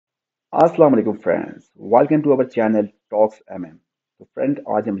अस्सलाम वालेकुम friends, welcome to our channel talks MM. तो फ्रेंड,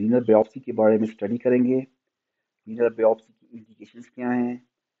 आज हम रीनल बायोप्सी के बारे में स्टडी करेंगे। रीनल बायोप्सी की इंडिकेशंस क्या हैं,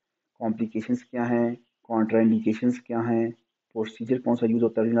 कॉम्प्लिकेशंस क्या हैं, कॉन्ट्राइंडिकेशंस क्या हैं, प्रोसीजर कौन सा यूज़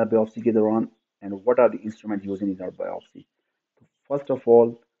होता है रीनल बायोप्सी के दौरान, and what are the instrument use in renal biopsy. तो first of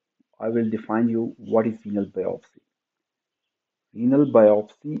all, I will define you what is renal biopsy. Renal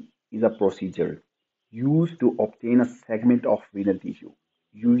biopsy is a procedure used to obtain a segment of renal tissue,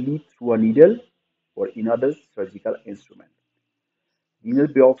 usually through a needle or another surgical instrument.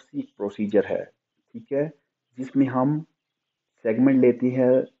 Renal biopsy एक procedure है, ठीक है, जिसमें हम segment लेते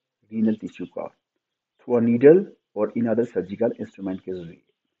हैं renal tissue का through a needle और इन अदर सर्जिकल इंस्ट्रूमेंट के जरिए।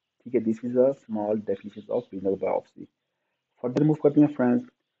 ठीक है, this is a small definition of renal biopsy. Further move करते हैं फ्रेंड्स।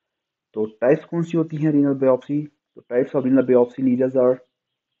 तो टाइप्स कौन सी होती हैं रीनल बायोप्सी? तो types of renal biopsy needles are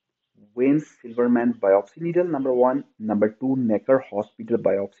Vim Silverman Biopsy Needle, number one. Number two, Necker Hospital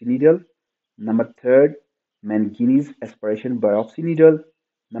Biopsy Needle. Number third, Manganese Aspiration Biopsy Needle.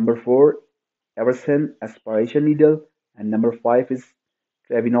 Number four, Everson Aspiration Needle. And number five is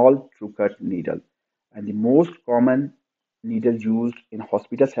Travinol True Cut Needle. And the most common needle used in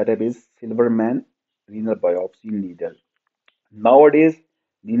hospital setup is Silverman Renal Biopsy Needle. Nowadays,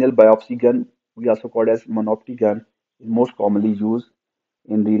 renal biopsy gun, we also called as monopty gun, is most commonly used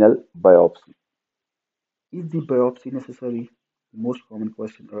in renal biopsy. Is the biopsy necessary? The most common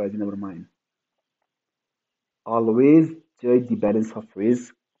question arises in our mind. Always judge the balance of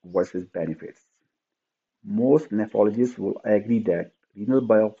risk versus benefits. Most nephrologists will agree that renal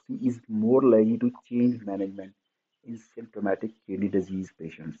biopsy is more likely to change management in symptomatic kidney disease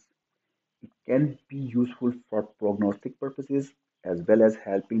patients. It can be useful for prognostic purposes as well as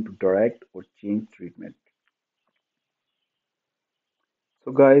helping to direct or change treatment.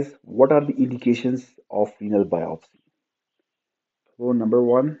 So, guys, what are the indications of renal biopsy? So, number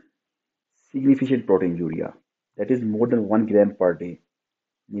one, significant proteinuria, that is more than 1 gram per day.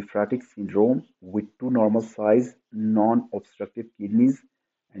 Nephrotic syndrome with two normal size non-obstructive kidneys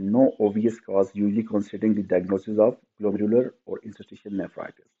and no obvious cause, usually considering the diagnosis of glomerular or interstitial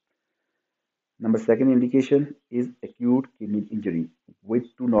nephritis. Number second indication is acute kidney injury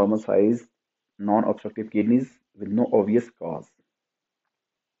with two normal size non-obstructive kidneys with no obvious cause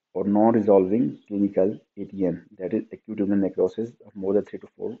or non-resolving clinical ATN, that is acute renal necrosis of more than 3 to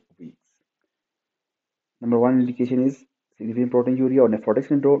 4 weeks. Number one indication is significant proteinuria or nephrotic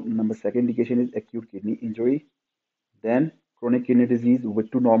syndrome. Number second indication is acute kidney injury. Then chronic kidney disease with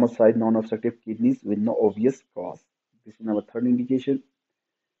two normal sized non-obstructive kidneys with no obvious cause. This is number third indication.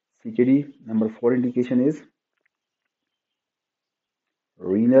 CKD. Number four indication is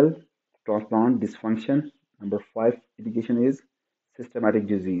renal transplant dysfunction. Number five indication is systematic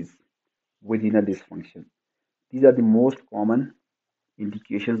disease with renal dysfunction. These are the most common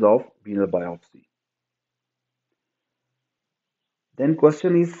indications of renal biopsy. Then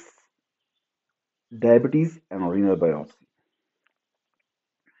question is diabetes and renal biopsy.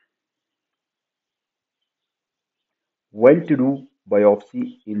 When to do biopsy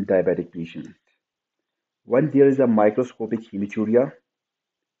in diabetic patients? When there is a microscopic hematuria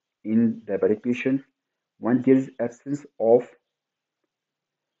in diabetic patient, when there is absence of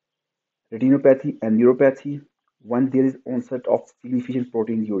retinopathy and neuropathy, when there is onset of significant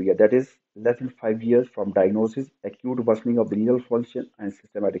proteinuria, that is less than 5 years from diagnosis, acute worsening of the renal function and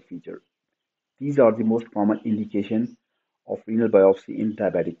systematic feature. These are the most common indications of renal biopsy in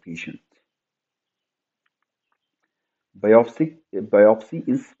diabetic patients. Biopsy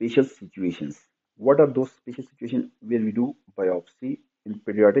in special situations. What are those special situations where we do biopsy? In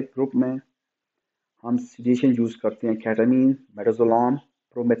pediatric group में हम sedation use करते हैं, केटामीन, मेटाजोलॉम,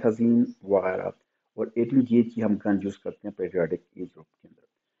 promethazine वगैरह, और 18 gauge की हम gun use करते हैं पेडियाट्रिक एज ग्रुप के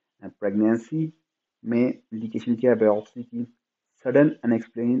अंदर। एंड प्रेगनेंसी में इंडिकेशन क्या है बायोप्सी की? Sudden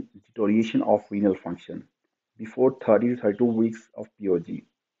unexplained deterioration of renal function before 30 to 32 weeks of POG.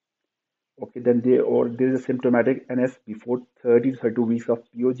 Okay, then there is a symptomatic NS before 30 to 32 weeks of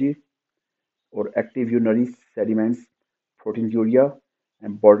POG, or active urinary sediments, proteinuria,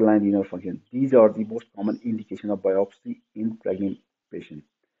 and borderline renal function. These are the most common indication of biopsy in pregnant patients.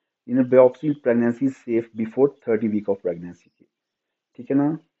 Renal biopsy in pregnancy is safe before 30 week of pregnancy के, ठीक है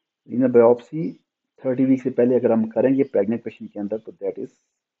ना? renal biopsy 30 week से पहले अगर हम करेंगे pregnant patient के अंदर तो that is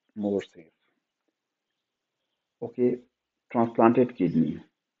more safe. Okay, transplanted kidney.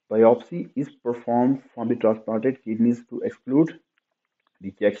 Biopsy is performed from the transplanted kidneys to exclude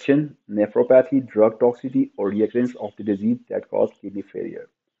rejection, nephropathy, drug toxicity, or recurrence of the disease that caused kidney failure.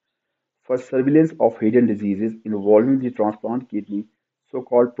 For surveillance of hidden diseases involving the transplant kidney,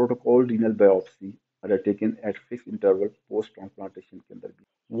 so-called protocol renal biopsy undertaken at fixed interval post transplantation के अंदर भी.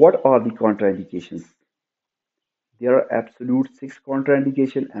 What are the contraindications? There are absolute 6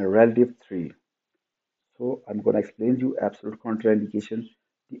 contraindication and relative 3. So I'm going to explain you absolute contraindication.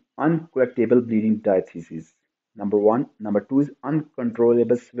 The uncorrectable bleeding diathesis. Number 1. Number 2 is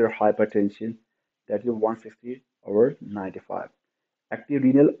uncontrollable severe hypertension, that is 160 over 95. Active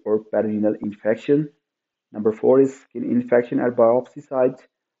renal or perirenal infection. Number 4 is skin infection at biopsy site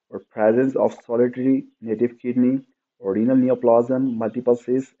or presence of solitary native kidney or renal neoplasm, multiple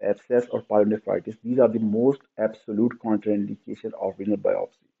cysts, abscess, or pyelonephritis. These are the most absolute contraindication of renal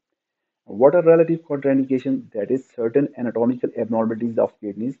biopsy. What are relative contraindications? That is certain anatomical abnormalities of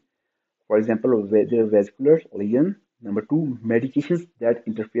kidneys. For example, their vascular lesion. Number 2, medications that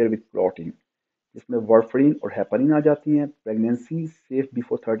interfere with clotting, जिसमें warfarin और heparin आ जाती हैं. Pregnancy safe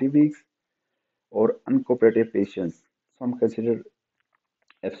before 30 weeks or uncooperative patients. Some consider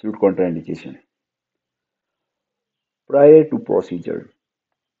absolute contraindication. Prior to procedure.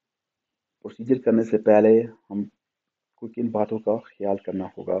 Procedure करने से पहले हमको किन बातों का ख्याल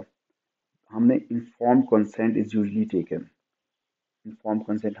करना होगा? हमने informed consent is usually taken. Informed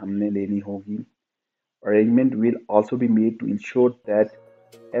consent हमने लेनी होगी. Arrangement will also be made to ensure that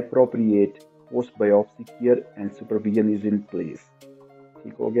appropriate post-biopsy care and supervision is in place.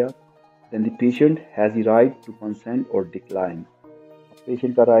 ठीक हो गया? Then the patient has the right to consent or decline.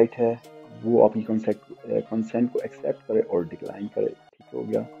 Patient का right है वो आपकी consent को accept करे और decline करे. ठीक हो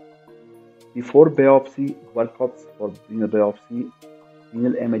गया? Before biopsy, workups for renal biopsy,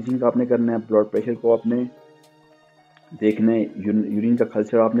 renal imaging आपने करना है, blood pressure को आपने देखना है, यूरिन का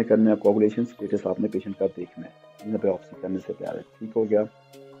कल्चर आपने करना है, कोगुलेशन स्टेटस आपने पेशेंट का देखना है renal biopsy करने से पहले. ठीक हो गया?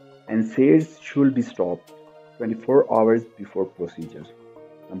 NSAIDs should be stopped 24 hours before procedure.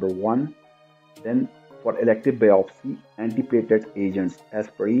 Number 1. Then for elective biopsy, antiplatelet agents,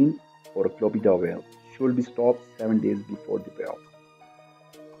 aspirin or clopidogrel should be stopped 7 days before the biopsy.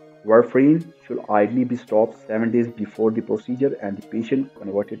 Warfarin should ideally be stopped 7 days before the procedure and the patient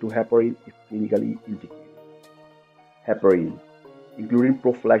converted to heparin if clinically indicated. Heparin, including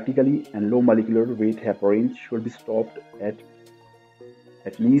prophylactically and low molecular weight heparin, should be stopped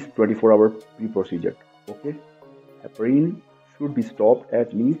at least 24 hours pre-procedure. Okay, heparin should be stopped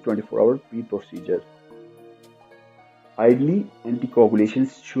at least 24 hours pre-procedure. Ideally,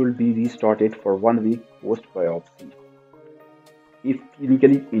 anticoagulations should be restarted for 1 week post-biopsy. If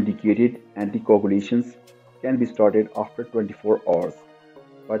clinically indicated, anticoagulations can be started after 24 hours,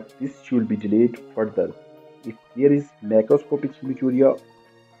 but this should be delayed further if there is macroscopic hematuria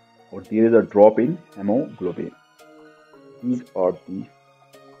or there is a drop in hemoglobin. These are the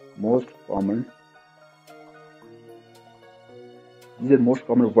most common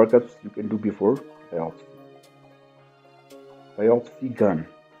workups you can do before biopsy. Biopsy gun.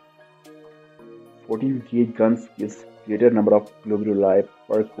 14 gauge guns gives greater number of globuli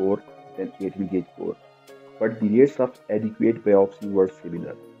per core than 18 gauge core, but the rates of adequate biopsy were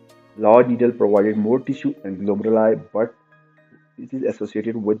similar. Large needle provided more tissue and globuli, but it is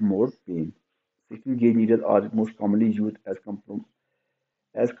associated with more pain. 16 gauge needles are most commonly used as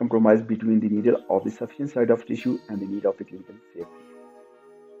compromise between the needle of the sufficient size of tissue and the need of the clinical safety.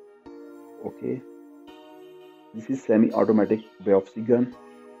 Okay, this is semi-automatic biopsy gun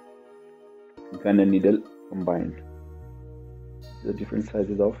and needle combined. The different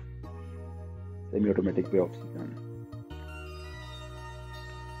sizes of semi-automatic biopsy gun.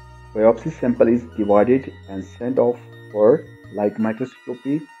 Biopsy sample is divided and sent off for light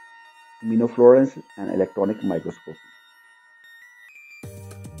microscopy, immunofluorescence, and electronic microscopy.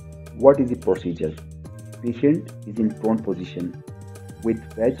 What is the procedure? Patient is in prone position with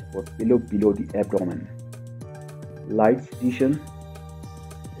wedge or pillow below the abdomen. Light sedation,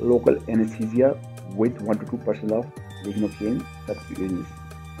 local anesthesia with 1 to 2% of lignocaine subcutaneous.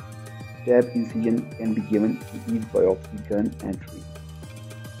 Stab incision can be given to ease biopsy gun entry.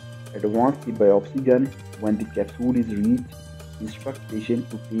 Advance the biopsy gun when the capsule is reached. Instruct patient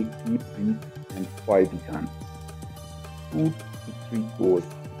to take deep breaths and fire the gun. 2 to 3 cores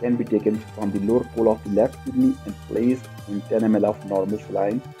can be taken from the lower pole of the left kidney and placed in 10 ml of normal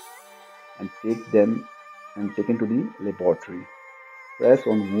saline and taken to the laboratory. Press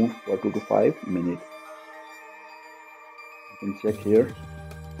on wound for 2 to 5 minutes. You can check here.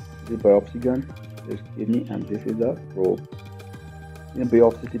 This is biopsy gun, this is kidney, and this is a probe. In a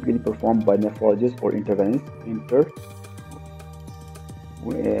biopsy typically performed by nephrologist or interventional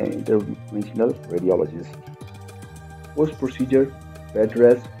radiologist. Post-procedure, bed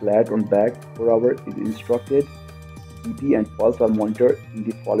rest flat on back for hours is instructed. BP and pulse are monitored in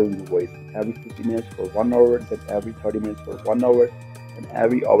the following ways: every 50 minutes for 1 hour, then every 30 minutes for 1 hour, and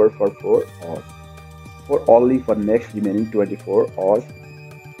every hour for 4 hours. for only for next remaining 24 hours.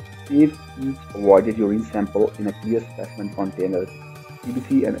 Save each avoided urine sample in a clear specimen container.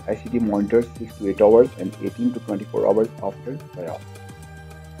 CBC and ICT monitors 6 to 8 hours and 18 to 24 hours after biopsy.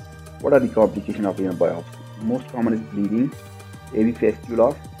 What are the complications of renal biopsy? Most common is bleeding, AV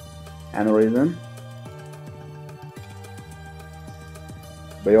fistula, aneurysm,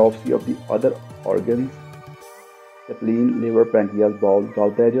 biopsy of the other organs, spleen, liver, pancreas, bowel,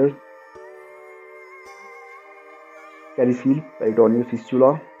 gallbladder, calyceal peritoneal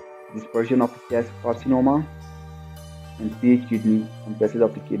fistula, dispersion of chest carcinoma, and page kidney, compression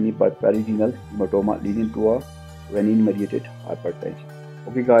of the kidney by perirenal hematoma leading to a renin-mediated hypertension.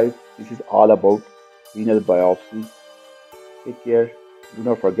 Okay guys, this is all about renal biopsy. Take care. Do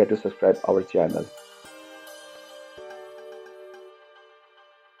not forget to subscribe our channel.